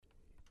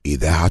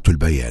إذاعة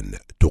البيان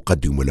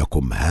تقدم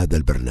لكم هذا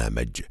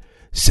البرنامج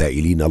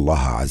سائلين الله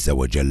عز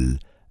وجل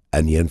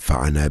أن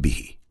ينفعنا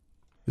به.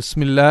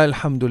 بسم الله،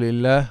 الحمد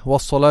لله،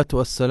 والصلاة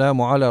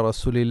والسلام على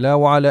رسول الله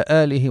وعلى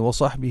آله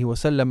وصحبه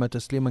وسلم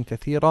تسليما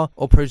كثيرا.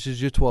 All praises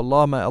due to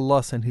Allah. May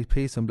Allah send His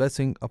peace and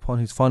blessing upon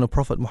His final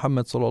Prophet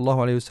Muhammad صلى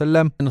الله عليه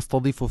وسلم.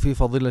 نستضيف في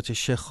فضيلة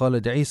الشيخ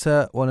خالد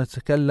عيسى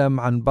ونتكلم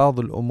عن بعض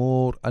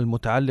الأمور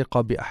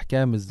المتعلقة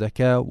بأحكام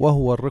الزكاة،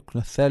 وهو الركن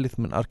الثالث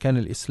من أركان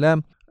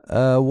الإسلام،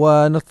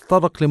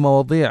 ونتطرق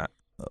لمواضيع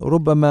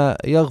ربما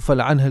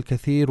يغفل عنها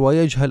الكثير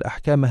ويجهل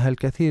أحكامها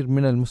الكثير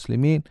من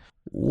المسلمين،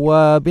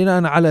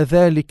 وبناء على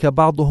ذلك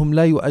بعضهم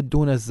لا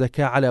يؤدون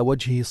الزكاة على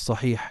وجهه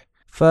الصحيح.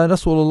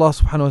 فنسأل الله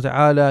سبحانه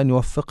وتعالى أن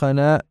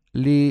يوفقنا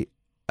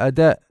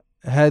لأداء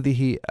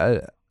هذه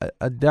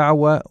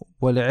الدعوة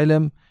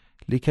والعلم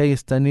لكي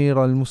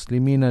يستنير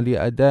المسلمين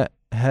لأداء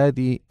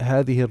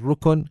هذه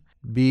الركن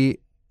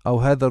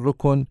هذا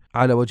الركن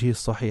على وجهه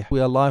الصحيح. We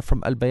are live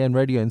from Al Bayan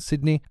Radio in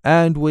Sydney,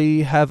 and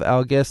we have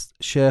our guest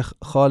Sheikh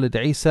Khalid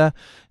Isa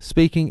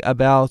speaking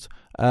about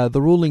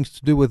the rulings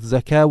to do with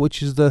zakah,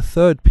 which is the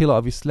third pillar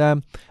of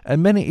Islam,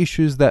 and many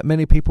issues that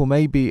many people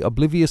may be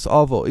oblivious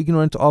of or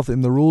ignorant of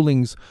in the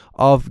rulings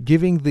of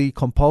giving the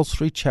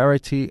compulsory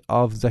charity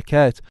of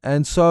zakat.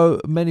 And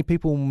so many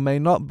people may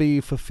not be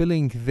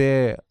fulfilling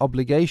their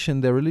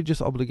obligation, their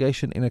religious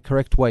obligation, in a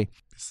correct way.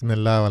 بسم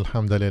الله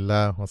والحمد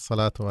لله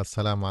والصلاة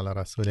والسلام على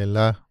رسول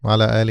الله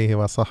وعلى آله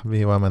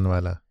وصحبه ومن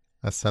والاه.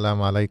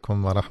 السلام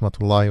عليكم ورحمة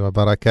الله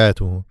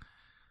وبركاته.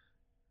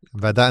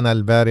 بدأنا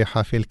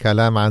البارحة في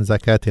الكلام عن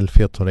زكاة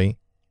الفطر،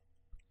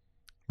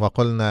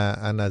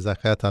 وقلنا أن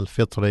زكاة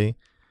الفطر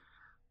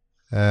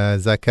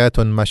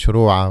زكاة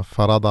مشروعة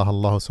فرضها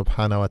الله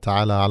سبحانه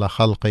وتعالى على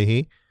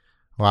خلقه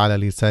وعلى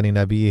لسان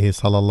نبيه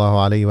صلى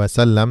الله عليه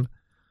وسلم.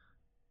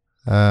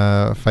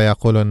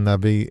 فيقول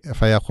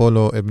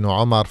ابن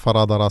عمر: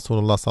 فرض رسول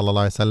الله صلى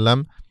الله عليه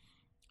وسلم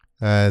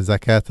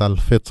زكاة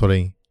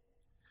الفطر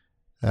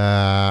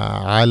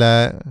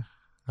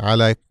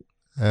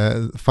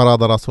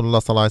فرض رسول الله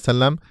صلى الله عليه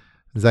وسلم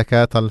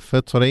زكاة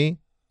الفطر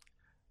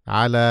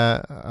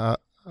على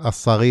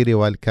الصغير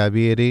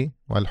والكبير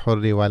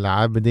والحر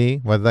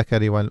والعبد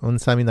والذكر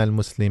والأنثى من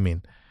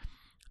المسلمين.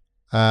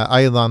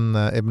 أيضا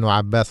ابن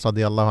عباس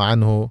رضي الله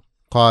عنه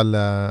قال: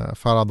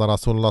 فرض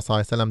رسول الله صلى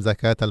الله عليه وسلم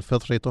زكاة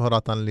الفطر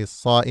طهرة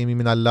للصائم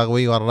من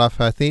اللغو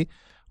والرفث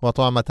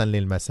وطعمة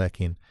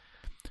للمساكين.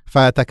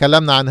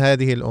 فتكلمنا عن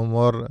هذه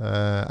الأمور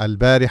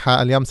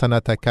البارحة. اليوم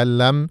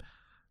سنتكلم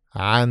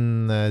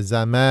عن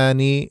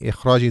زمان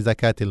إخراج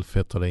زكاة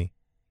الفطر.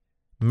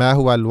 ما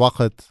هو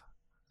الوقت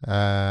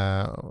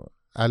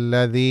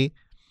الذي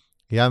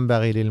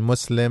ينبغي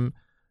للمسلم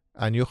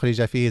أن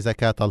يخرج فيه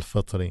زكاة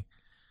الفطر؟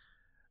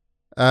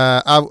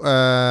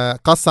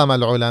 قسم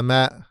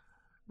العلماء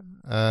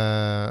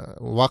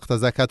وقت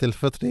زكاة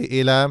الفطر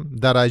إلى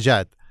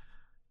درجات.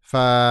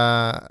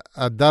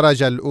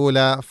 فالدرجة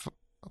الأولى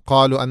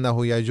قالوا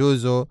أنه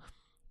يجوز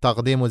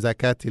تقديم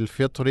زكاة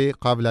الفطر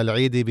قبل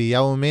العيد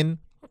بيوم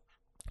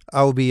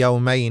أو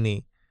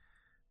بيومين،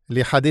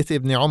 لحديث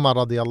ابن عمر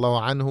رضي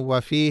الله عنه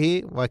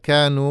وفيه: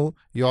 وكانوا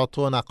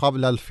يعطون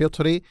قبل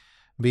الفطر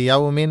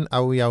بيوم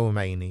أو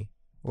يومين.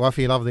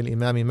 وفي لفظ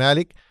الإمام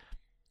مالك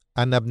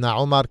أن ابن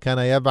عمر كان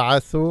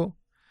يبعث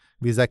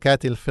بزكاة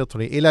الفطر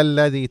إلى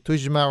الذي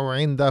تجمع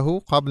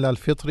عنده قبل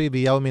الفطر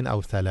بيوم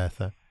أو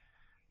ثلاثة.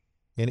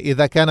 يعني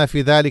إذا كان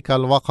في ذلك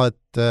الوقت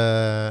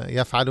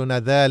يفعلون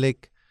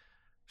ذلك،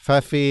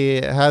 ففي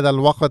هذا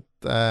الوقت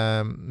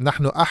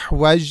نحن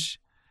أحوج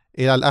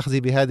إلى الأخذ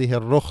بهذه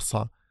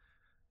الرخصة،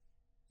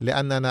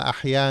 لأننا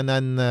أحيانا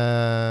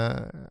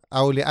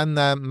أو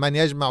لأن من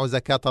يجمع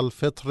زكاة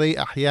الفطر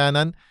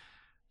أحيانا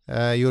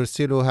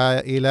يرسلها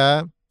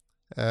إلى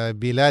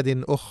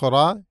بلاد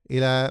أخرى،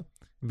 إلى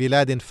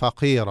بلاد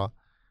فقيرة،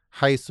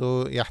 حيث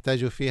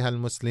يحتاج فيها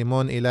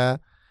المسلمون إلى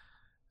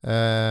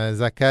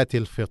زكاة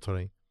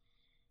الفطر.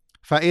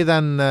 فإذا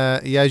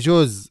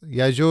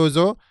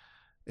يجوز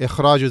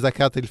إخراج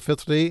زكاة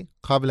الفطر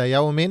قبل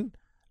يوم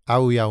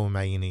أو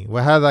يومين،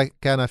 وهذا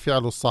كان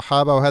فعل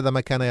الصحابة، وهذا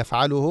ما كان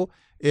يفعله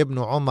ابن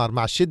عمر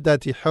مع شدة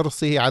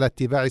حرصه على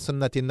اتباع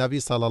سنة النبي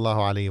صلى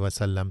الله عليه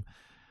وسلم.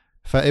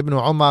 فابن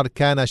عمر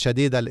كان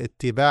شديد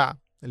الاتباع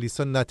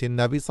لسنة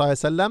النبي صلى الله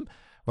عليه وسلم،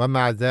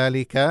 ومع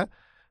ذلك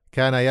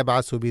كان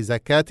يبعث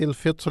بزكاة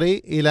الفطر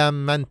إلى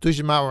من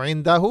تجمع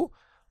عنده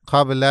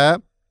قبل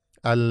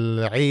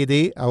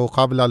العيد أو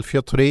قبل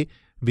الفطر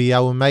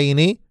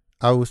بيومين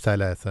أو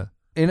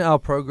ثلاثة. In our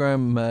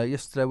program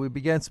yesterday, we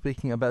began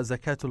speaking about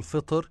Zakatul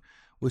Fitr,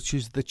 which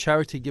is the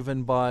charity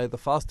given by the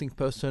fasting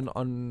person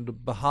on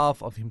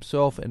behalf of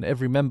himself and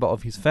every member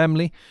of his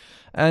family.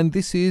 And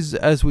this is,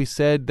 as we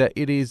said, that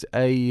it is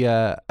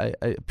a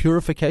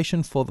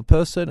purification for the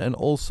person, and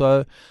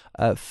also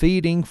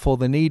feeding for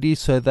the needy,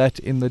 so that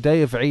in the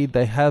day of Eid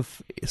they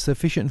have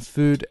sufficient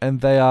food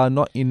and they are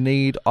not in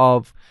need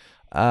of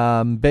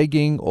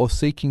begging or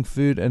seeking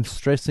food and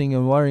stressing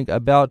and worrying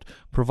about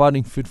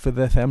providing food for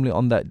their family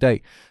on that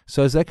day.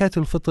 So Zakat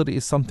al-Fitr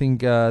is something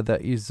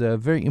that is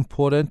very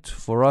important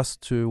for us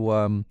to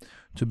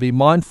to be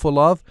mindful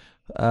of,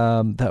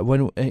 that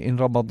when in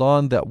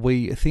Ramadan that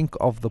we think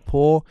of the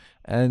poor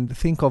and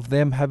think of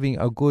them having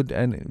a good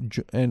and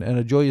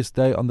a joyous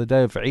day on the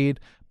day of Eid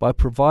by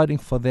providing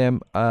for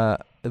them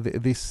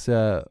this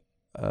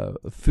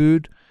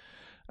food.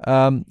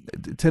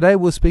 Today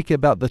we'll speak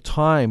about the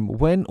time.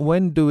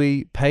 When do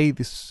we pay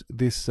this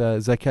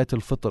Zakat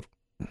al-Fitr?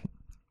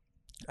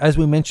 As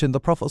we mentioned, the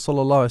Prophet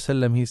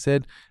ﷺ, he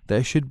said that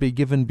it should be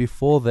given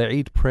before the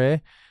Eid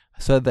prayer,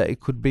 so that it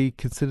could be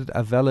considered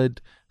a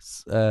valid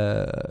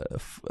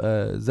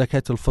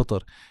Zakat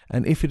al-Fitr.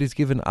 And if it is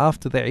given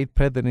after the Eid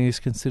prayer, then it is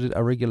considered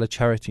a regular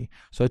charity.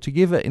 So to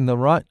give it in the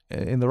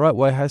right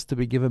way has to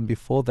be given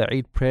before the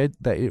Eid prayer,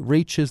 that it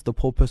reaches the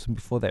poor person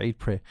before the Eid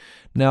prayer.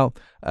 Now,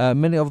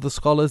 many of the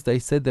scholars, they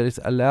said that it's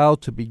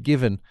allowed to be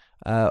given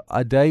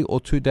a day or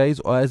 2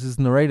 days, or as is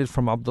narrated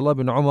from Abdullah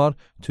bin Umar,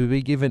 to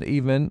be given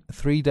even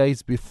 3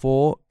 days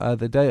before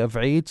the day of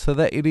Eid, so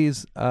that it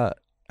is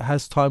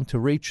has time to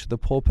reach the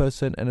poor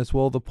person, and as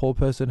well the poor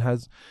person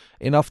has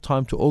enough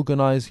time to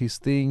organize his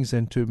things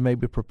and to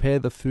maybe prepare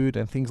the food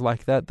and things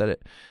like that it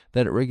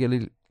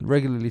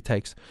regularly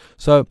takes.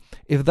 So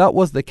if that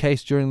was the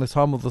case during the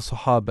time of the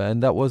Sahaba,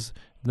 and that was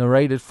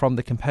narrated from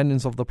the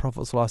companions of the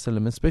Prophet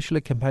ﷺ, especially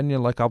a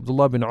companion like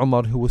Abdullah bin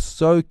Umar, who was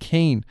so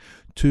keen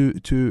to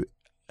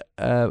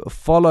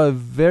follow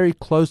very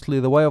closely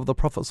the way of the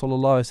Prophet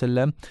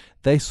ﷺ,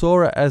 they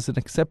saw it as an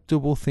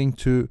acceptable thing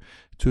to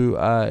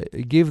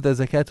give the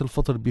Zakat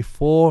al-Fitr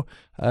before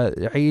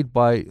Eid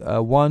by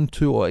 1,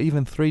 2 or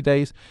even 3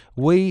 days.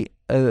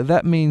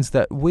 That means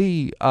that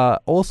we are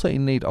also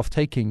in need of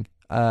taking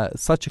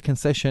such a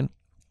concession,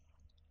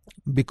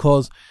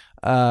 because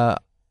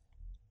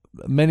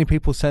many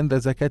people send their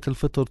Zakat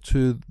al-Fitr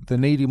to the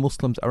needy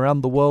Muslims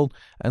around the world,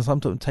 and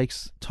sometimes it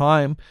takes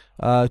time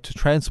to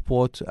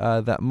transport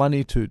that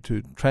money, to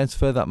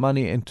transfer that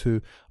money, and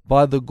to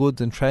buy the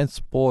goods and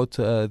transport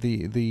the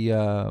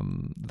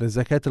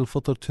Zakat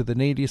al-Fitr to the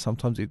needy.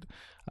 Sometimes it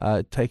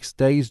takes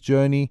days'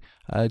 journey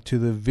to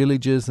the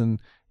villages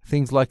and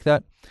things like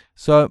that.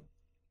 So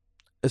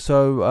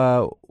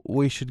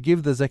we should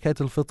give the Zakat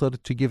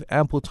al-Fitr to give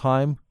ample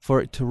time for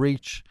it to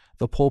reach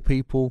the poor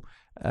people,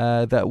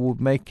 that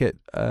would make it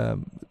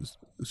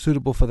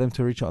suitable for them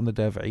to reach it on the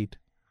day of Eid.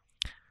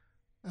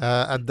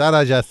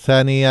 الدرجة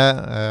الثانية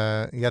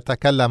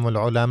يتكلم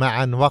العلماء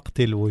عن وقت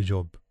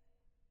الوجوب.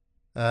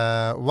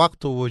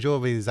 وقت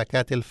وجوب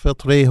زكاة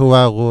الفطر هو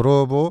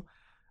غروب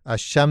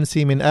الشمس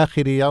من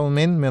آخر يوم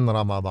من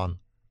رمضان.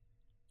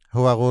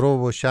 هو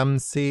غروب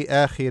شمس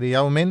آخر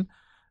يوم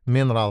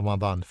من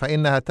رمضان،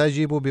 فإنها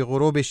تجب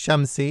بغروب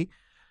الشمس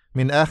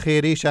من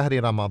آخر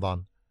شهر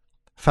رمضان.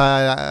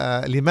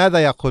 فلماذا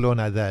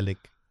يقولون ذلك؟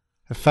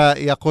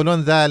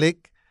 فيقولون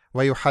ذلك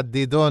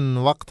ويحددون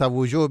وقت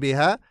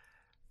وجوبها،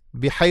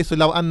 بحيث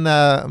لو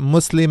أن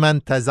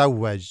مسلما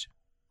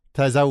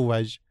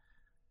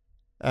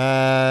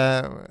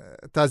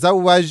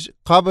تزوج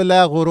قبل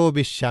غروب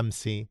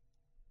الشمس،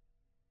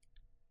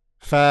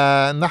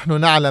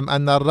 فنحن نعلم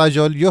أن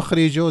الرجل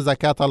يخرج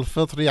زكاة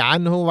الفطر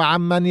عنه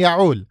وعمن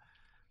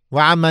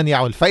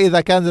يعول.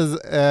 فإذا كان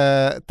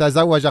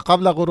تزوج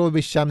قبل غروب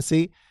الشمس،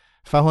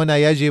 فهنا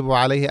يجب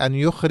عليه أن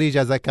يخرج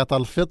زكاة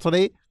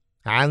الفطر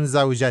عن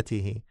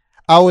زوجته.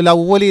 أو لو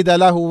ولد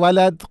له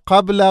ولد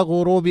قبل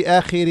غروب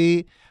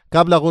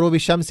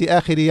الشمس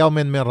آخر يوم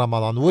من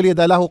رمضان،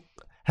 ولد له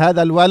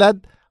هذا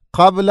الولد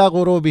قبل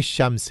غروب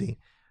الشمس،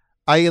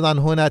 أيضا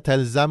هنا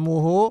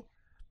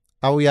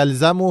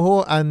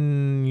يلزمه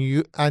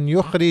أن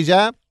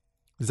يخرج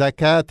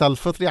زكاة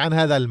الفطر عن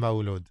هذا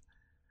المولود.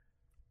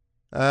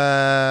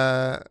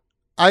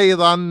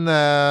 أيضا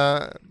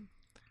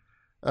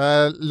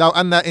لو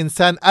أن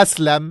إنسان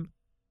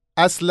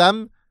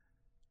أسلم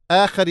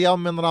آخر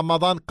يوم من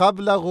رمضان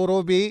قبل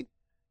غروب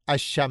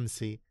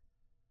الشمس،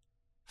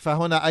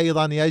 فهنا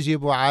أيضا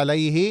يجب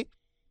عليه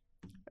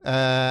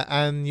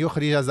أن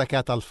يخرج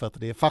زكاة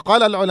الفطر.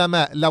 فقال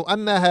العلماء لو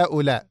أن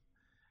هؤلاء،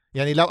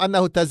 يعني لو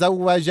أنه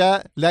تزوج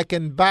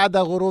لكن بعد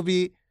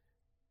غروب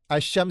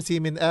الشمس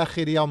من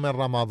آخر يوم من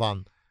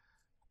رمضان،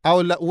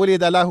 أو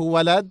ولد له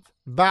ولد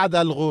بعد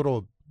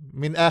الغروب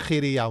من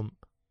آخر يوم،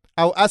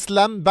 أو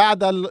أسلم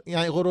بعد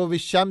غروب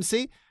الشمس،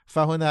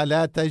 فهنا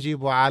لا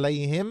تجب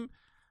عليهم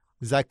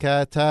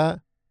زكاة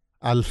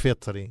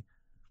الفطر.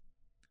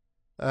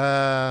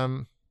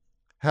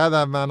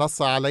 هذا ما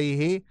نص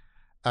عليه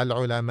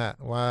العلماء،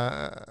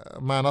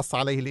 وما نص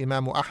عليه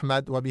الإمام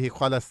أحمد، وبه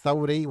قال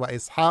الثوري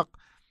وإسحاق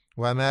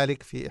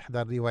ومالك في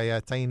إحدى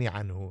الروايتين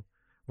عنه،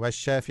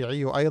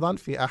 والشافعي أيضا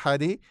في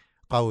أحد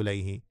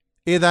قوليه.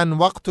 إذن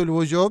وقت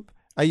الوجوب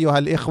أيها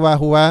الإخوة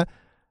هو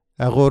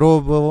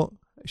غروب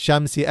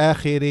شمس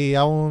آخر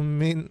يوم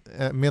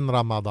من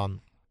رمضان،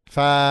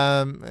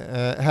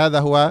 فهذا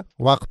هو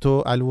وقت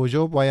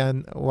الوجوب،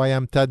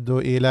 ويمتد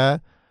إلى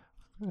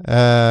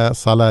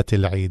صلاة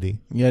العيد.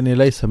 يعني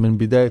ليس من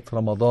بداية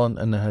رمضان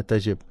أنها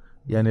تجب،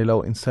 يعني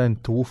لو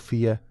إنسان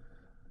توفي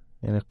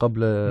يعني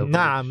قبل،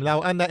 نعم،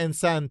 لو أن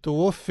إنسان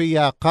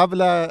توفي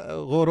قبل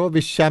غروب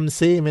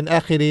الشمس من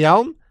آخر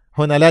يوم،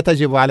 هنا لا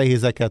تجب عليه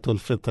زكاة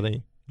الفطر،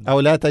 أو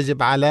لا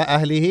تجب على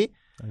أهله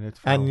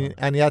And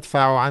أن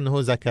يدفعوا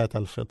عنه زكاة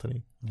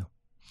الفطر.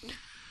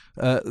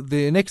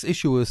 The next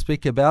issue we'll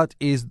speak about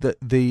is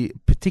the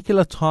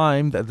particular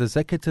time that the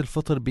Zakat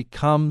al-Fitr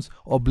becomes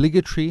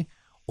obligatory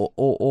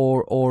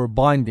or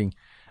binding.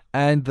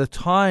 And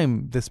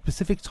the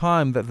specific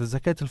time that the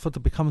Zakat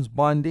al-Fitr becomes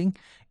binding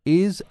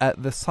is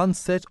at the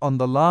sunset on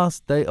the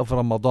last day of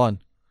Ramadan.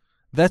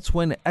 That's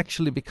when it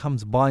actually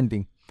becomes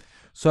binding.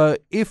 So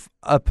if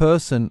a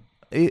person,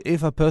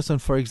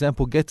 for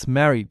example, gets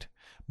married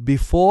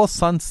before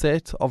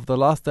sunset of the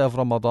last day of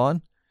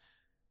Ramadan,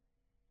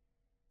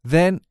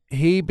 then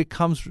he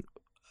becomes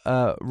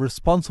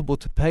responsible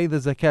to pay the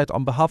zakat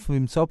on behalf of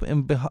himself,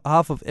 on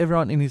behalf of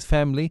everyone in his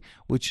family,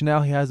 which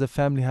now he has a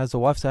family, has a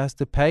wife, so has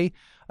to pay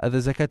the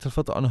zakat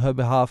al-fitr on her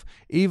behalf,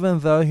 even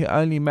though he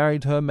only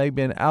married her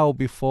maybe an hour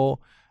before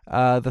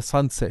the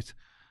sunset.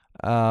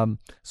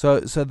 So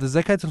the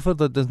zakat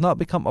al-fitr does not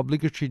become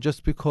obligatory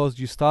just because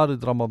you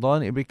started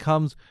Ramadan. It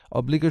becomes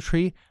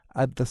obligatory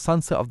at the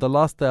sunset of the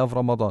last day of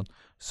Ramadan.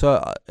 So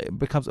it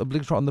becomes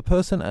obligatory on the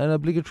person and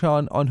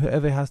obligatory on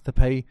whoever has to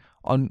pay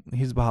on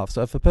his behalf.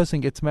 So if a person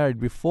gets married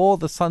before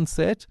the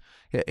sunset,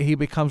 he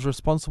becomes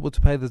responsible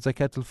to pay the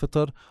zakat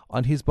al-fitr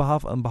on his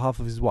behalf and behalf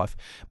of his wife.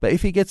 But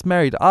if he gets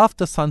married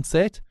after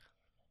sunset,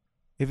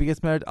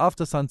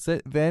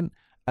 then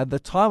at the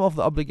time of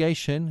the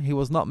obligation, he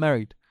was not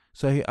married.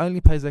 So he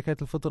only pays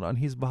zakat al-fitr on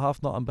his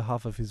behalf, not on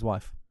behalf of his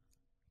wife.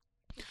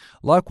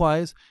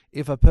 Likewise,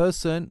 if a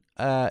person,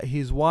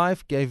 his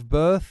wife gave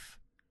birth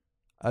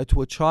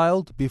to a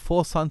child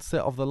before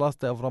sunset of the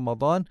last day of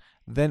Ramadan,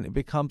 then it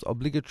becomes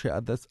obligatory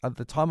at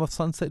the time of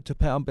sunset to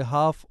pay on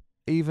behalf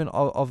even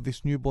of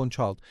this newborn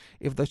child.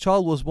 If the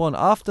child was born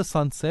after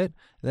sunset,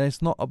 then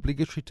it's not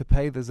obligatory to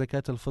pay the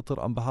zakat al-fitr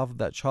on behalf of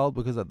that child,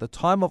 because at the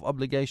time of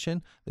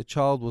obligation, the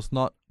child was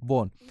not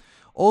born.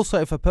 Also,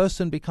 if a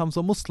person becomes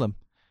a Muslim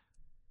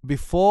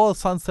before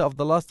sunset of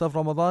the last day of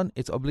Ramadan,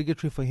 it's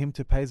obligatory for him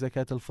to pay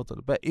zakat al-fitr.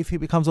 But if he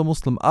becomes a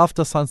Muslim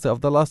after sunset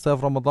of the last day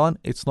of Ramadan,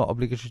 it's not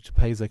obligatory to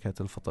pay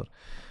zakat al-fitr.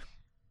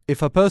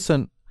 If a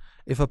person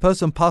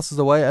passes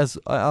away, as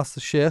I asked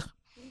the Sheikh,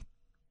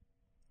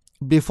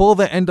 before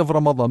the end of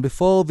Ramadan,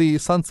 before the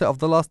sunset of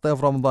the last day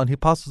of Ramadan, he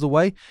passes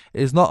away,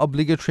 it is not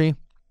obligatory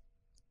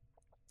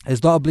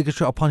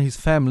upon his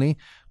family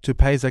to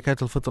pay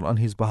zakat al-fitr on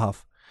his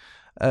behalf.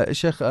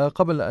 الشيخ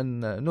قبل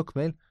أن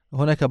نكمل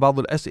هناك بعض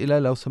الأسئلة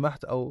لو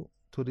سمحت أو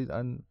تريد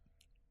أن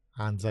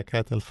عن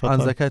زكاة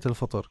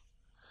الفطر.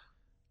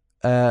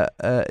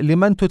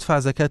 لمن تدفع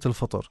زكاة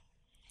الفطر؟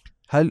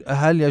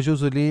 هل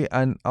يجوز لي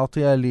أن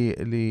أعطيها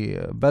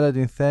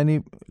لبلد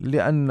ثاني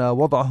لأن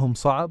وضعهم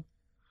صعب؟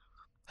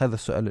 هذا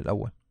السؤال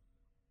الأول.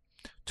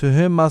 To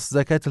whom must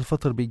zakat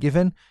al-fitr be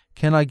given?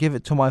 Can I give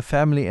it to my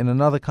family in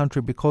another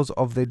country because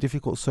of their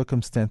difficult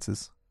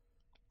circumstances?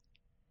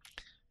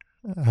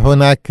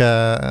 هناك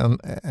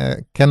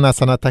كنا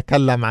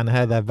سنتكلم عن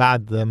هذا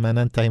بعد ما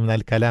ننتهي من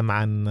الكلام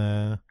عن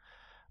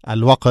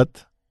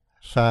الوقت،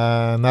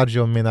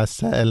 فنرجو من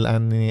السائل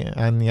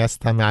أن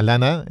يستمع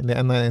لنا،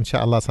 لأن إن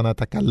شاء الله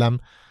سنتكلم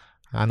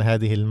عن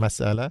هذه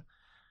المسألة.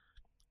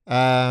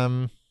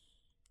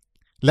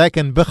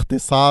 لكن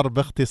باختصار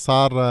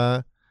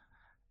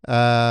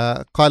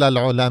قال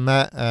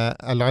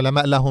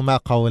العلماء لهما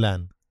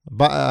قولان.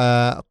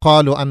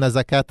 قالوا أن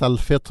زكاة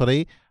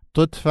الفطر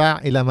تدفع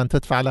إلى من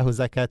تدفع له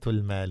زكاة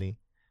المال،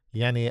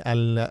 يعني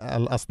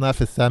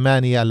الأصناف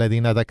الثمانية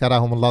الذين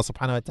ذكرهم الله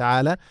سبحانه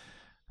وتعالى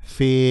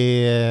في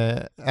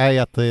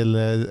آية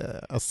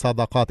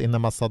الصدقات،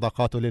 إنما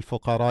الصدقات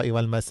للفقراء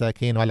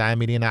والمساكين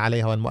والعاملين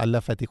عليها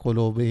والمؤلفة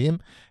قلوبهم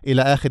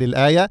إلى آخر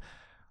الآية.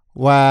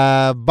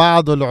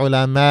 وبعض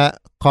العلماء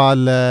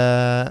قال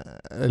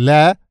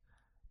لا،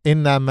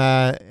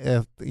 إنما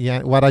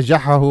يعني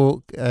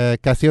ورجحه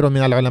كثير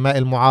من العلماء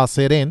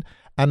المعاصرين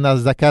أن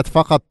الزكاة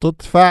فقط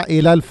تدفع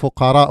إلى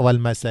الفقراء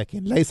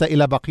والمساكين، ليس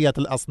إلى بقية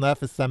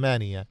الأصناف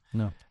الثمانية.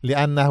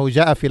 لأنه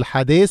جاء في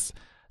الحديث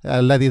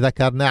الذي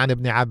ذكرناه عن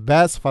ابن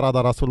عباس: فرض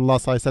رسول الله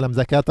صلى الله عليه وسلم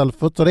زكاة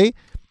الفطر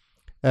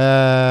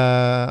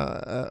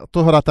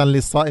طهرة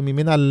للصائم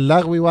من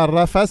اللغو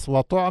والرفث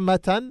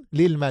وطعمة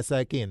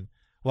للمساكين.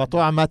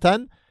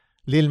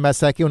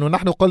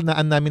 ونحن قلنا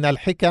أن من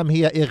الحكم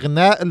هي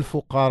إغناء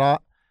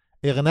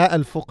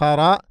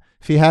الفقراء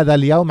في هذا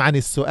اليوم عن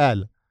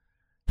السؤال.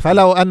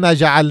 فلو أن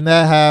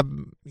جعلناها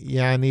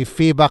يعني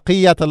في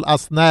بقية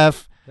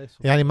الأصناف،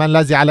 يعني من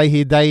الذي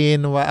عليه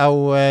دين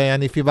أو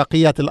يعني في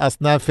بقية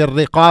الأصناف في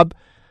الرقاب،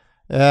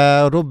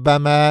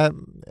 ربما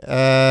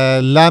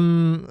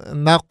لم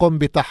نقم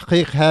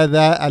بتحقيق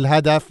هذا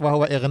الهدف،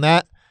 وهو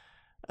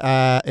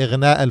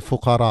إغناء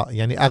الفقراء،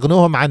 يعني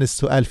أغنوهم عن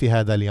السؤال في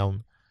هذا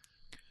اليوم.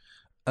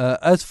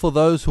 As for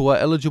those who are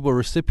eligible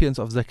recipients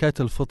of Zakat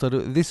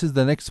al-Fitr, this is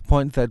the next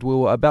point that we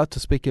were about to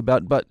speak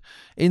about, but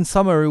in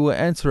summary we'll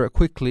answer it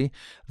quickly,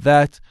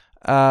 that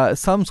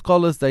some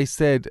scholars, they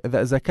said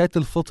that Zakat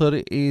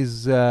al-Fitr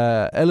is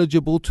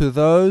eligible to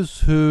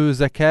those who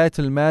Zakat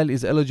al-Mal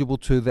is eligible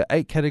to the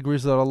 8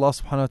 categories that Allah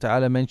subhanahu wa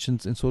ta'ala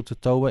mentions in Surah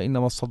At-Tawbah,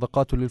 إنما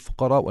الصدقات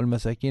للفقراء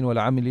والمساكين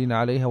والعاملين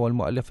عليها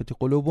والمؤلفة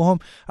قلوبهم,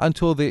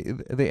 until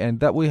the end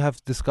that we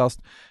have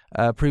discussed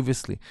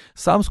previously.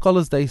 Some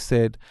scholars, they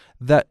said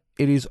that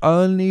it is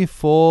only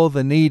for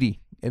the needy.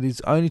 It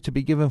is only to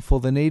be given for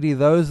the needy,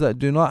 those that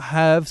do not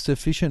have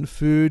sufficient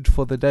food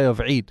for the day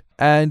of Eid.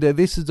 And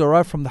this is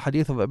derived from the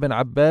hadith of Ibn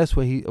Abbas,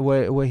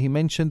 where he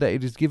mentioned that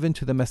it is given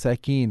to the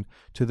masakeen,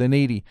 to the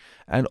needy.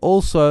 And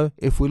also,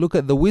 if we look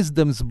at the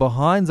wisdoms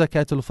behind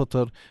Zakat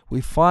al-Fitr,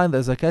 we find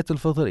that Zakat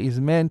al-Fitr is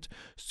meant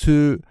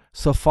to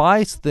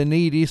suffice the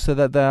needy so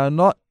that they are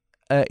not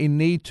in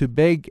need to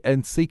beg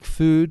and seek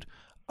food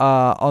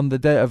on the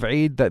day of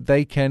Eid, that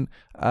they can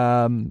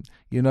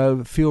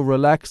feel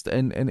relaxed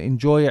and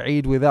enjoy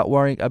Eid without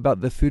worrying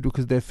about the food,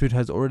 because their food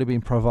has already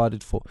been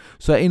provided for.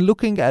 So in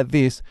looking at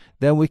this,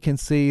 then we can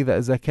see that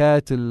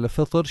Zakat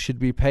al-Fitr should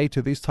be paid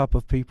to these type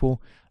of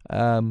people,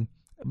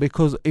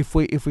 because if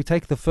we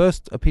take the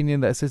first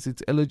opinion that says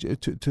it's eligible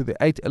to the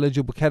 8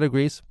 eligible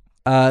categories,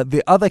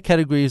 the other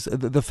categories,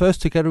 the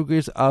first 2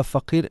 categories are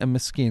faqir and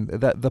miskin,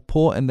 that the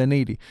poor and the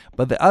needy.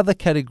 But the other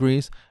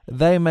categories,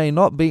 they may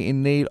not be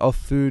in need of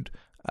food.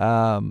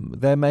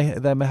 They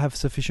may have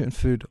sufficient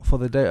food for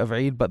the day of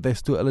Eid, but they're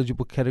still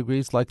eligible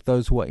categories, like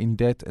those who are in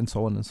debt and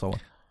so on and so on.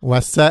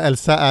 والسائل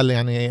سأل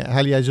يعني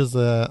هل يجوز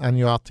أن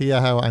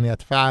يعطيها وأن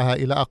يدفعها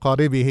إلى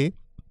أقاربه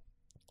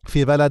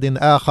في بلد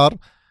آخر؟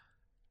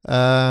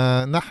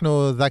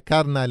 نحن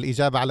ذكرنا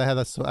الإجابة على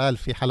هذا السؤال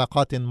في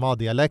حلقات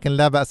ماضية، لكن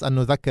لا بأس أن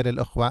نذكر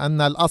الأخوة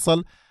أن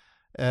الأصل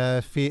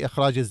في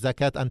إخراج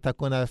الزكاة أن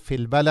تكون في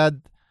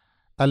البلد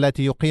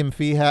التي يقيم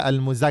فيها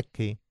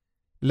المزكي.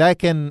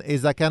 لكن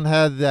إذا كان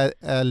هذا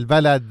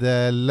البلد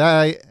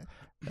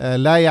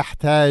لا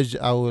يحتاج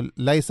أو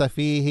ليس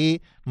فيه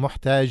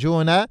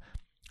محتاجون،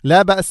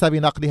 لا بأس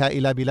بنقلها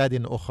إلى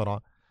بلاد أخرى،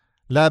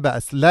 لا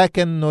بأس.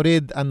 لكن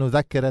نريد أن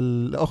نذكر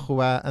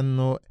الأخوة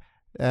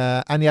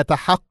أن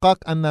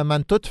يتحقق أن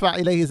من تدفع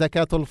إليه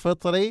زكاة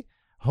الفطر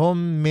هم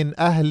من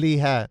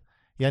أهلها،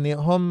 يعني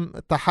هم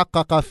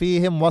تحقق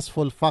فيهم وصف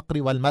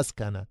الفقر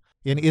والمسكنة.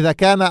 يعني إذا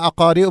كان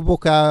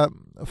أقاربك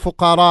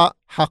فقراء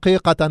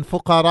حقيقة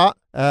فقراء،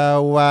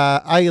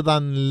 وأيضا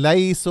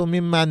ليسوا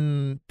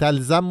ممن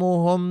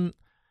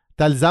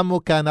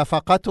تلزمك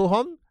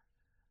نفقتهم،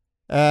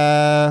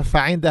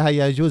 فعندها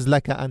يجوز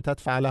لك أن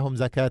تدفع لهم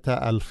زكاة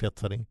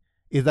الفطر.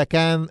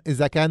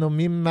 إذا كانوا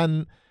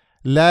ممن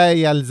لا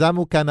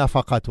يلزمك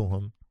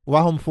نفقتهم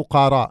وهم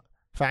فقراء،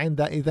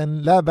 فعندئذ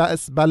لا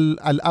بأس، بل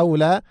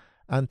الأولى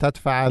أن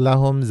تدفع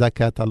لهم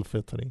زكاة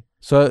الفطر.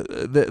 So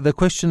the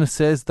questioner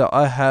says that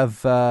I have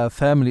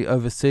family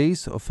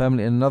overseas or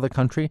family in another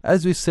country.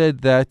 As we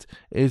said, that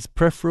it's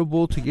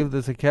preferable to give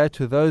the zakat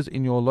to those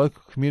in your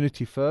local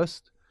community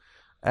first.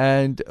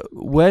 And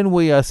when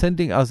we are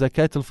sending our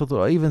zakat al-fitr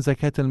or even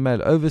zakat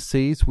al-mal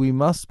overseas, we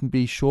must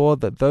be sure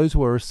that those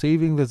who are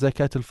receiving the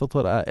zakat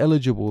al-fitr are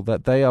eligible,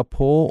 that they are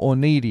poor or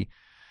needy.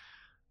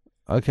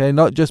 Okay,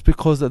 not just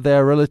because that they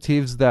are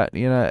relatives that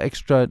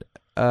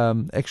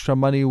extra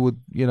money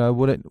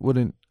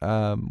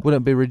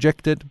wouldn't be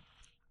rejected.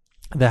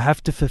 They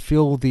have to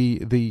fulfill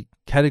the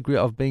category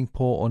of being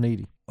poor or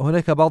needy.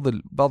 هناك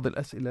بعض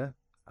الأسئلة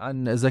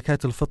عن زكاة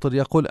الفطر.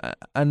 يقول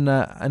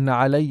أن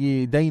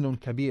علي دين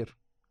كبير،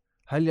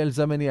 هل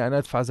يلزمني أن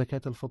أدفع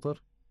زكاة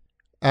الفطر؟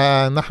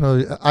 نحن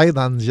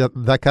أيضا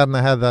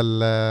ذكرنا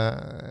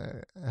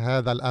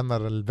هذا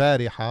الأمر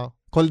البارحة.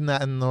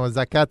 قلنا أنه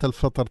زكاة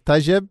الفطر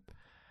تجب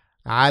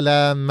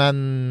على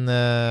من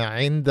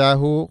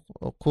عنده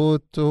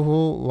قوته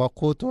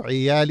وقوت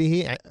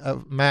عياله،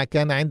 ما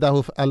كان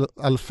عنده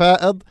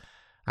الفائض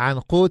عن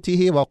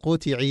قوته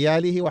وقوت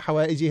عياله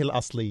وحوائجه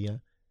الأصلية.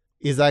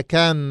 إذا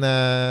كان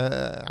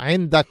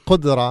عندك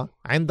قدرة،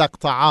 عندك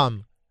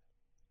طعام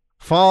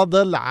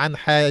فاضل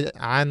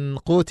عن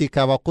قوتك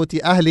وقوت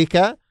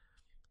أهلك،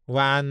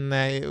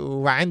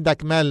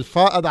 وعندك مال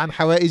فائض عن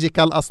حوائجك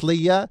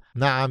الأصلية،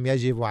 نعم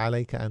يجب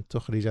عليك أن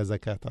تخرج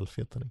زكاة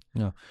الفطر.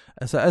 Yeah.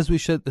 So as we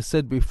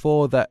said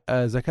before, that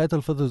zakat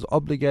al-fitr is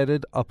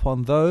obligated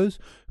upon those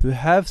who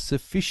have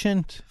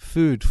sufficient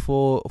food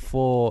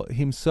for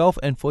himself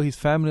and for his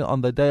family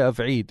on the day of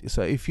Eid.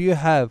 So if you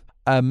have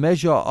a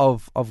measure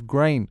of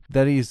grain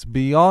that is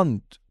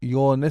beyond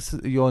your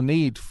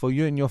need for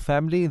you and your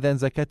family, then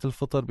zakat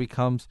al-fitr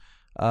becomes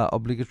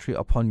obligatory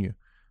upon you.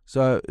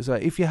 So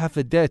if you have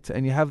a debt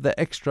and you have the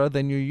extra,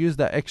 then you use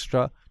that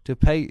extra to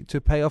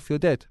pay off your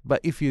debt. But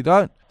if you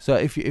don't, so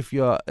if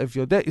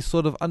your debt is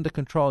sort of under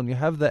control and you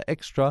have the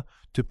extra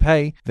to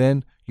pay,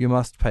 then you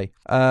must pay.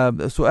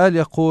 سؤال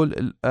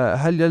يقول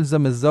هل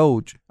يلزم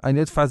الزوج أن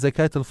يدفع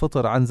زكاة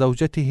الفطر عن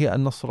زوجته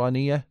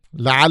النصرانية؟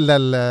 لعل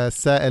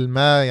السائل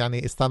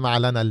ما استمع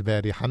لنا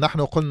البارحة.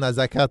 نحن قلنا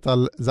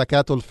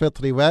زكاة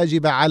الفطر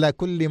واجبة على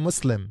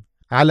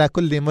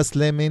كل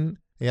مسلم،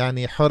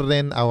 يعني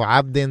حر أو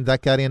عبد،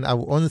 ذكر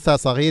أو أنثى،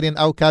 صغير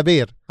أو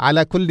كبير،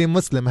 على كل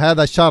مسلم.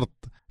 هذا شرط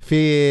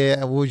في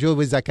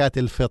وجوب زكاة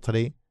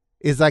الفطر.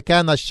 إذا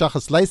كان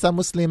الشخص ليس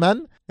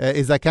مسلما،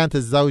 إذا كانت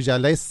الزوجة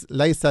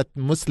ليست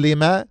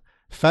مسلمة،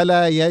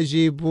 فلا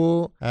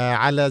يجب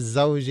على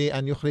الزوج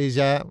أن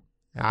يخرج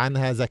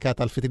عنها زكاة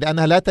الفطر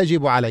لأنها لا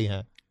تجب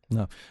عليها.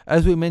 No.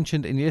 As we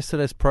mentioned in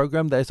yesterday's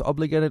program, that is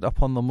obligated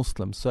upon the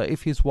Muslim. So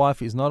if his wife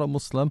is not a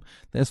Muslim,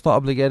 then it's not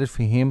obligated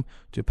for him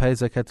to pay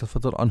zakat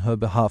al-fitr on her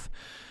behalf.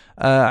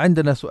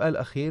 عندنا سؤال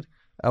أخير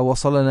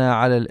وصلنا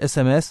على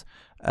الSMS.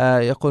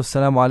 يقول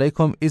السلام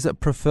عليكم. Is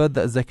it preferred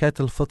that zakat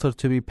al-fitr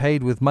to be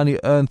paid with money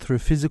earned through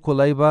physical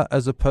labor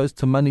as opposed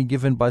to money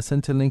given by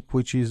Centrelink,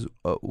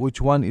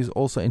 which one is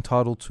also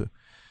entitled to?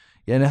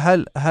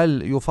 يعني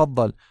هل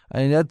يفضل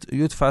أن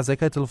يدفع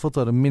زكاة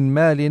الفطر من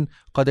مال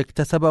قد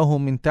اكتسبه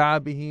من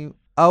تعبه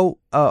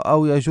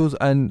أو يجوز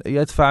أن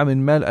يدفع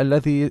من مال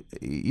الذي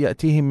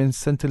يأتيه من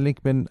Centrelink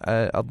من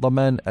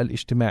الضمان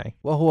الاجتماعي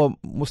وهو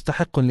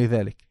مستحق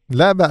لذلك؟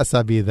 لا بأس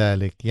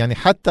بذلك. يعني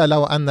حتى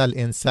لو أن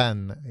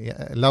الإنسان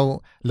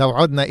لو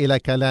عدنا إلى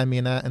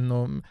كلامنا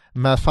أنه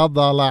ما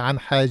فضل عن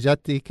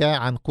حاجتك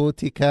عن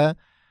قوتك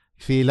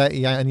في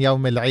يعني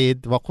يوم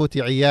العيد وقوت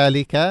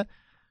عيالك،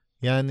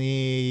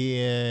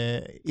 يعني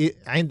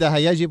عندها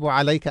يجب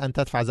عليك أن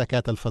تدفع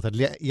زكاة الفطر.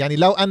 يعني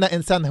لو أن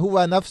إنسان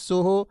هو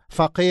نفسه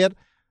فقير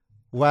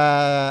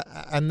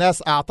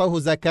والناس أعطوه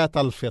زكاة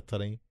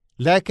الفطر،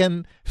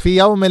 لكن في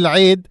يوم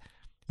العيد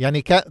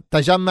يعني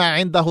تجمع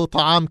عنده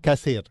طعام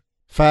كثير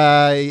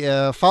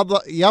فيفضل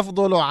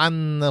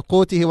عن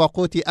قوته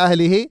وقوت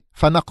أهله،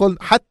 فنقول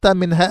حتى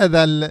من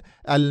هذا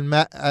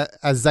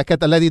الزكاة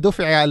الذي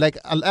دفع عليك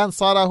الآن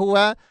صار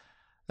هو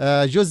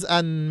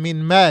جزءا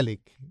من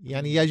مالك،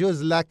 يعني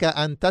يجوز لك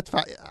أن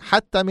تدفع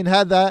حتى من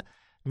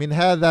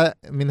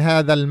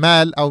هذا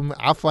المال، أو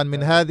عفوا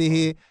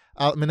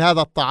من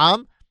هذا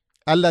الطعام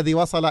الذي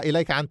وصل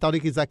إليك عن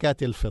طريق زكاة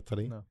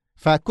الفطر.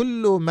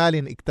 فكل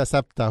مال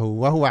اكتسبته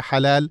وهو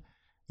حلال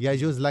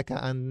يجوز لك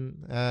أن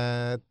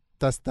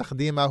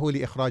تستخدمه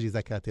لإخراج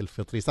زكاة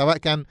الفطر، سواء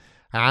كان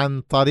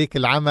عن طريق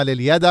العمل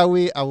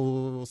اليدوي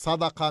أو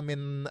صدقة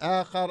من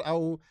آخر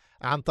أو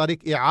عن طريق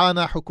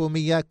إعانة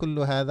حكومية، كل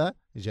هذا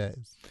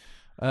جائز.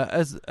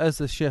 As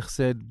the Sheikh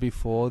said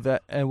before,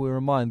 that, and we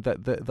remind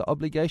that the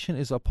obligation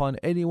is upon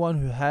anyone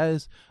who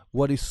has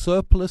what is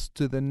surplus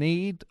to the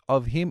need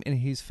of him and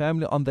his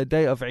family on the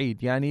day of Eid.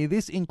 Yani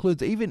this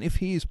includes even if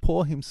he is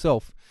poor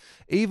himself,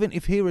 even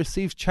if he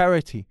receives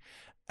charity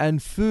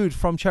and food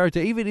from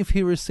charity, even if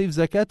he receives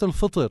zakat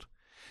al-fitr,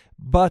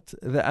 but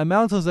the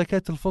amount of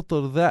zakat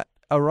al-fitr that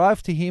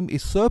arrived to him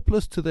is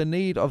surplus to the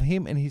need of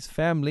him and his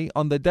family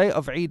on the day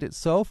of Eid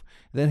itself,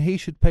 then he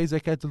should pay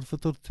zakat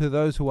al-fitr to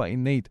those who are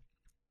in need.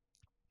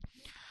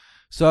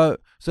 So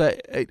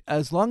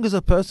as long as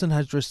a person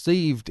has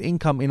received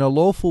income in a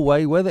lawful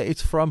way, whether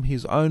it's from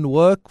his own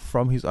work,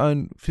 from his own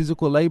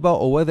physical labor,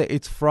 or whether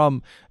it's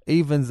from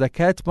even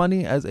zakat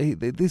money,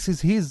 this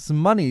is his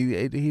money,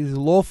 it is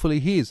lawfully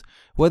his,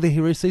 whether he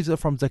receives it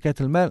from zakat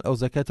al-mal or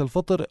zakat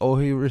al-fitr,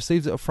 or he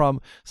receives it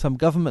from some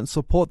government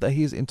support that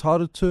he is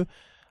entitled to,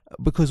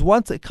 because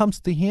once it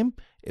comes to him,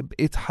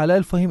 it's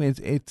halal for him,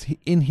 it's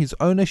in his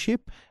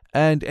ownership.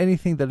 And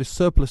anything that is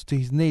surplus to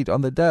his need on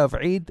the day of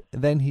Eid,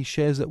 then he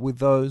shares it with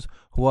those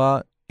who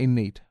are in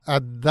need.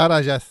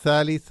 الدرجة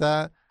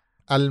الثالثة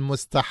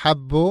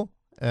المستحب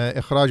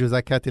إخراج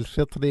زكاة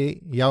الفطر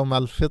يوم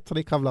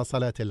الفطر قبل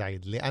صلاة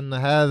العيد، لأن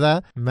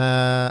هذا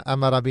ما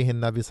أمر به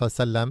النبي صلى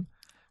الله عليه وسلم،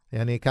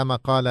 يعني كما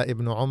قال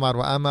ابن عمر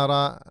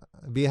وأمر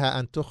بها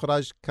أن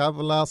تخرج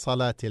قبل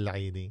صلاة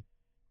العيد.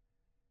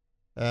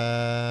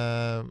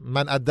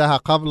 من أداها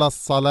قبل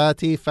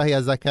الصلاة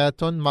فهي زكاة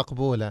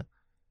مقبولة،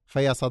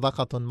 فهي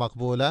صدقة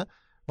مقبولة،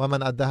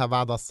 ومن أداها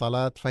بعد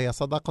الصلاة فهي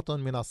صدقة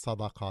من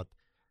الصدقات.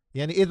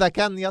 يعني إذا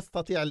كان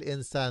يستطيع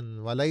الإنسان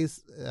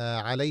وليس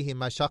عليه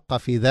مشقة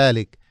في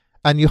ذلك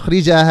أن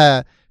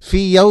يخرجها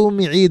في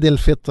يوم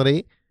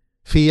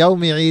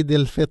عيد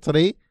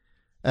الفطر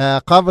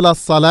قبل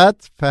الصلاة،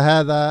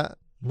 فهذا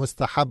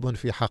مستحب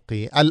في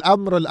حقه.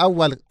 الأمر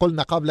الأول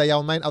قلنا قبل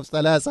يومين أو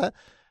ثلاثة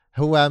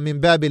هو من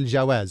باب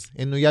الجواز،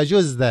 إنه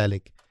يجوز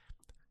ذلك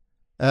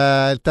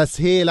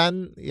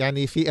تسهيلا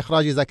يعني في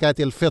إخراج زكاة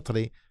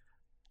الفطر.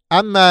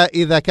 أما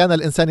إذا كان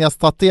الإنسان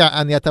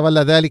يستطيع أن يتولى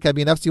ذلك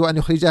بنفسه وأن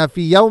يخرجها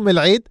في يوم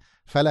العيد،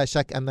 فلا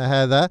شك أن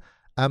هذا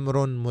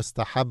أمر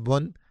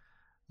مستحب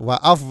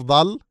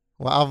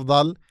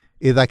وأفضل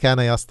إذا كان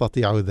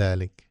يستطيع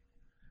ذلك.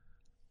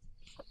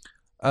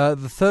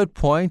 The third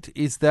point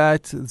is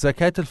that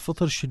zakat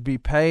al-fitr should be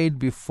paid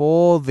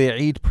before the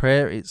Eid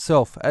prayer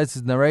itself, as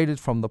is narrated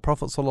from the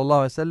Prophet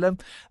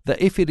ﷺ,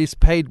 that if it is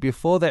paid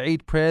before the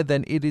Eid prayer,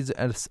 then it is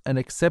an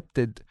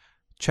accepted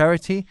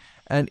charity,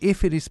 and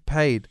if it is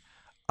paid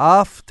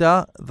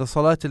after the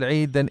Salat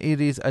al-Eid, then it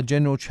is a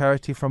general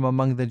charity from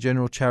among the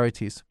general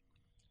charities.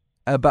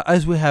 But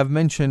as we have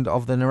mentioned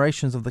of the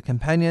narrations of the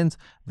companions,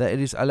 that it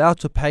is allowed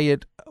to pay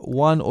it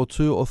 1 or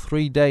 2 or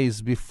 3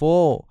 days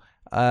before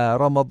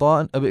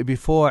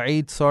before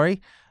Eid,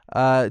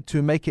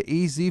 to make it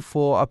easy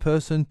for a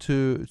person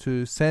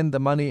to send the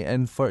money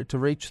and for it to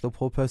reach the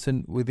poor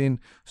person within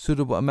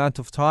suitable amount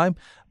of time.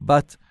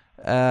 But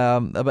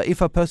But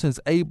if a person is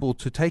able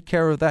to take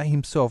care of that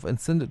himself and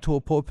send it to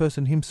a poor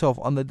person himself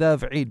on the day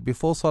of Eid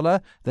before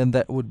Salah, then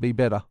that would be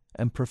better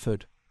and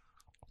preferred.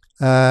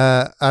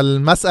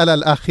 المسألة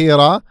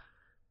الأخيرة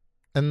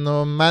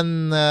أنه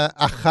من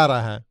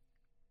أخرها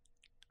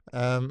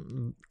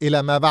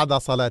إلى ما بعد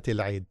صلاة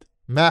العيد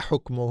ما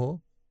حكمه؟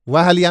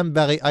 وهل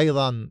ينبغي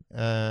أيضا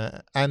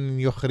أن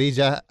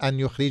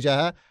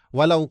يخرجها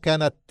ولو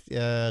كانت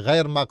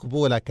غير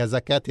مقبولة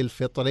كزكاة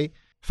الفطر؟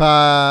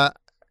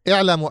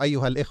 فاعلموا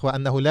أيها الإخوة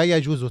أنه لا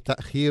يجوز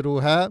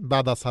تأخيرها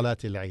بعد صلاة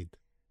العيد،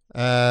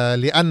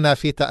 لأن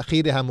في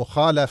تأخيرها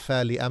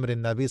مخالفة لأمر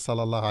النبي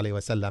صلى الله عليه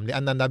وسلم،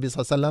 لأن النبي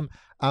صلى الله عليه وسلم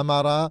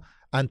أمر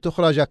أن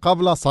تخرج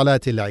قبل صلاة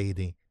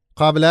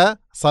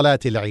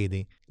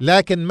العيد.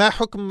 لكن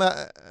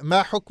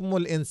ما حكم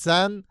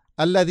الإنسان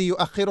الذي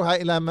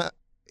يؤخرها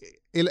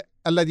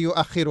الذي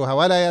يؤخرها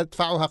ولا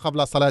يدفعها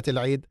قبل صلاة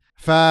العيد؟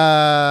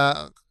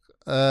 فقال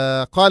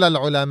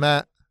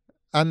العلماء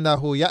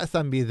أنه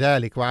يأثم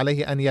بذلك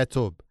وعليه أن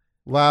يتوب،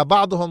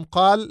 وبعضهم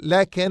قال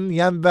لكن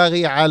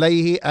ينبغي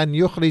عليه أن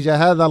يخرج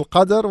هذا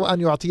القدر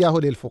وأن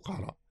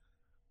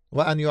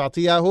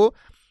يعطيه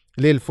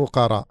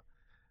للفقراء.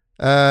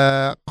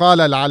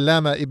 قال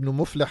العلامة ابن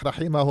مفلح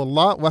رحمه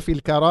الله: وفي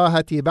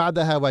الكراهة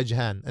بعدها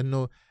وجهان،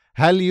 أنه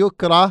هل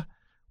يكره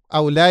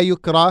أو لا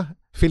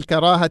يكره؟ في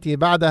الكراهة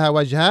بعدها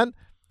وجهان،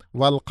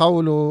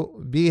 والقول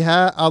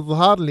بها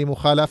أظهر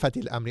لمخالفة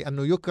الأمر،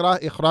 أنه يكره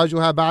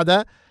إخراجها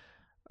بعد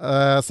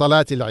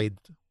صلاة العيد،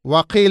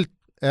 وقيل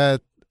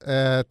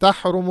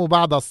تحرم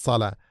بعد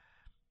الصلاة.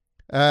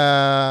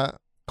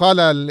 قال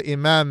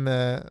الإمام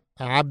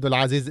عبد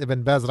العزيز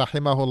بن باز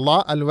رحمه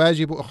الله: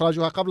 الواجب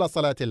إخراجها قبل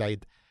صلاة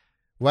العيد،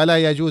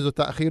 ولا يجوز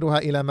تأخيرها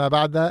إلى ما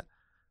بعد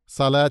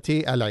صلاة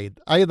العيد.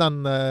 أيضا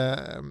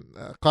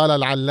قال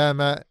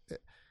العلامة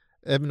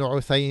ابن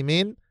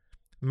عثيمين: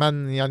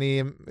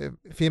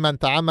 في من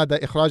تعمد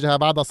إخراجها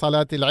بعد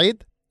صلاة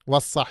العيد،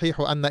 والصحيح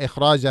أن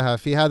إخراجها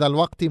في هذا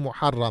الوقت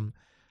محرم،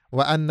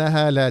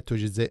 وأنها لا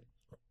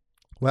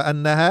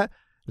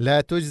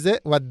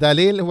تجزئ،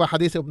 والدليل هو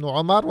حديث ابن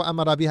عمر: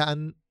 وأمر بها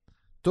أن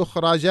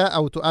تخرج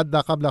أو تؤدى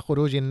قبل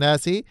خروج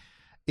الناس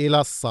إلى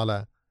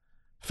الصلاة.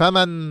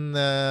 فمن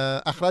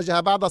أخرجها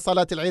بعد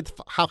صلاة العيد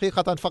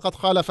حقيقة فقد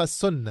خالف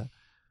السنة،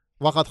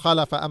 وقد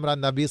خالف أمر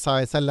النبي صلى الله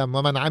عليه وسلم: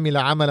 ومن عمل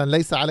عملا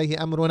ليس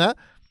عليه أمرنا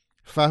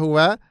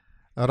فهو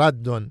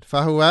رد.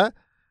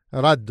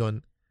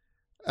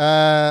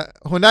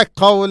 هناك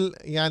قول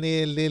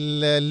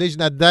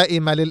للجنة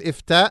الدائمة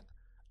للإفتاء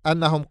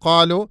أنهم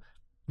قالوا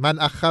من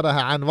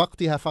أخرها عن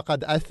وقتها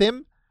فقد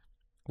أثم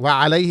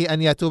وعليه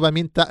أن يتوب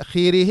من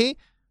تأخيره،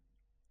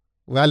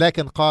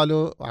 ولكن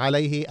قالوا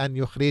عليه أن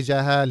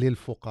يخرجها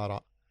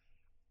للفقراء،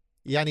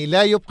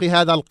 لا يبقي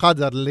هذا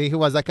القدر اللي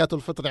هو زكاة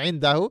الفطر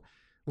عنده،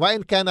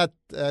 وإن كانت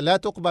لا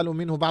تقبل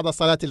منه بعد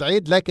صلاة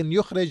العيد، لكن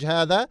يخرج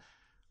هذا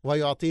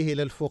ويعطيه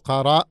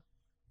للفقراء.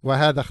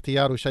 وهذا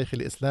اختيار شيخ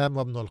الإسلام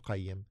وابن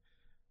القيم.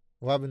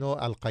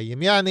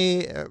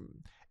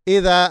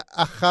 إذا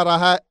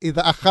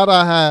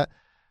أخرها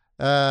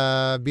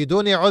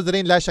بدون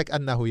عذر لا شك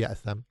أنه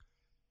يأثم،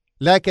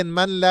 لكن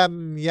من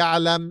لم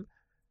يعلم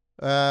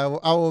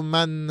أو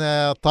من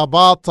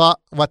تباطأ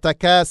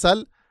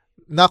وتكاسل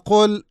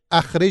نقول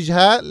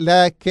أخرجها،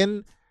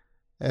 لكن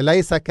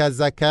ليس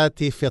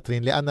كزكاة فطر،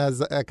 لأن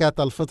زكاة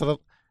الفطر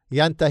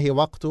ينتهي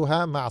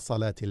وقتها مع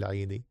صلاة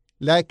العيد،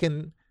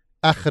 لكن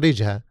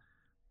أخرجها.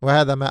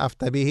 وهذا ما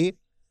أفتى به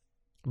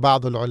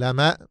بعض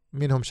العلماء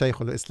منهم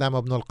شيخ الإسلام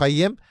وابن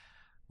القيم،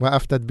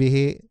 وأفتت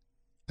به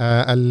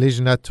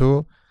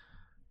اللجنة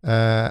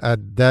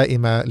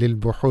الدائمة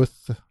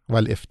للبحوث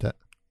والإفتاء.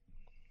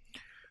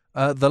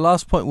 The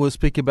last point we'll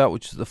speak about,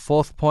 which is the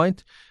fourth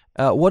point,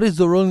 what is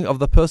the ruling of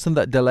the person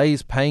that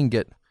delays paying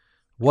it?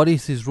 What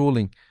is his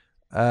ruling?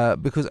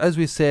 Because as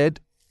we said,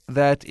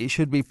 that it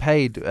should be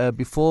paid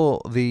before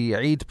the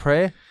Eid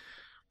prayer.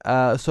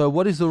 So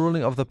what is the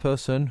ruling of the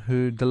person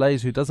who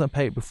delays, who doesn't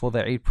pay it before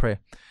the Eid prayer?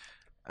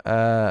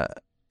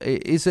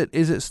 Is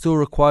it still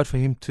required for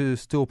him to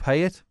still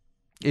pay it,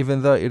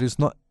 even though it is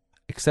not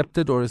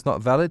accepted or is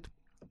not valid?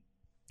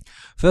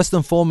 First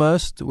and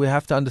foremost, we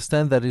have to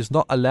understand that it is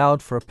not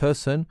allowed for a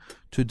person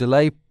to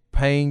delay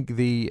paying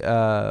the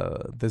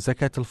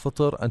Zakat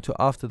al-Fitr until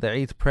after the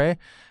Eid prayer,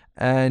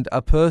 and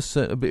a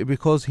person,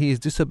 because he is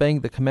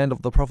disobeying the command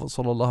of the Prophet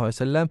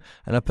ﷺ,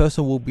 and a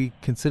person will be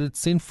considered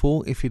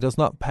sinful if he does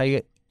not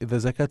pay the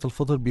Zakat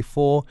al-Fitr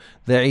before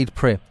the Eid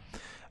prayer.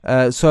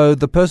 So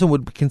the person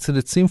would be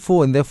considered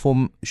sinful and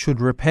therefore should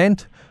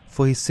repent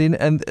for his sin,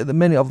 and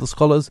many of the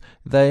scholars,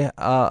 they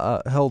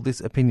held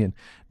this opinion.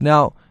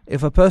 Now,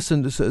 if a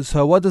person,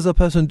 so what does a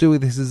person do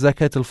with his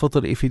Zakat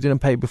al-Fitr if he didn't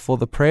pay before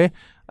the prayer?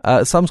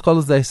 Some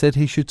scholars, they said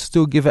he should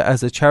still give it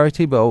as a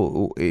charity, but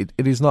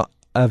it is not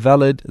a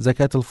valid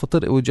Zakat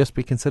al-Fitr. It would just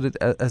be considered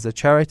as a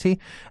charity,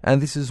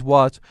 and this is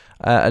what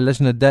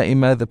Al-Lajna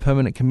al-Da'ima, the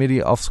permanent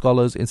committee of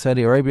scholars in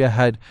Saudi Arabia,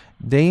 had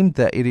deemed,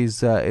 that it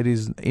is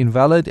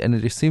invalid and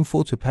it is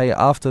sinful to pay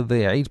after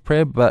the Eid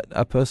prayer, but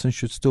a person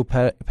should still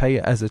pay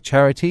it as a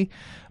charity.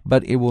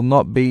 but it will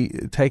not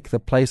take the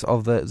place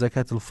of the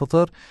Zakat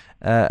al-Fitr.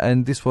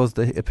 And this was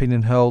the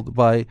opinion held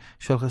by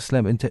Shaykh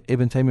Islam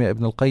Ibn Taymiyyah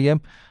Ibn al-Qayyim.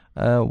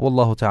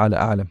 Wallahu ta'ala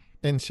a'lam.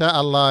 إن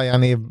شاء الله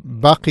يعني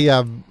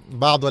بقي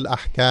بعض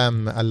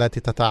الأحكام التي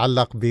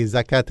تتعلق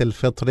بزكاة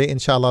الفطر، إن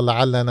شاء الله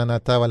لعلنا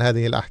نتناول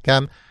هذه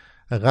الأحكام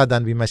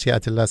غدا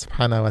بمشيئة الله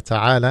سبحانه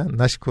وتعالى.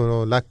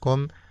 نشكر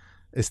لكم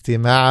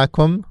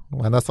استماعكم،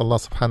 ونسأل الله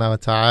سبحانه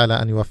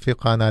وتعالى أن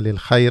يوفقنا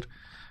للخير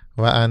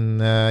وأن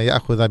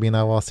يأخذ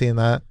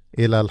بنواصينا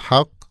إلى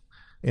الحق،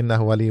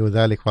 إنه ولي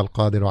ذلك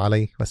والقادر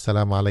عليه.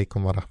 والسلام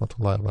عليكم ورحمة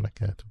الله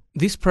وبركاته.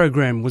 This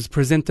program was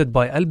presented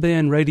by Al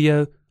Bayan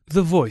Radio,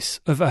 the voice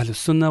of Ahlus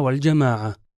Sunnah wal Jama'ah.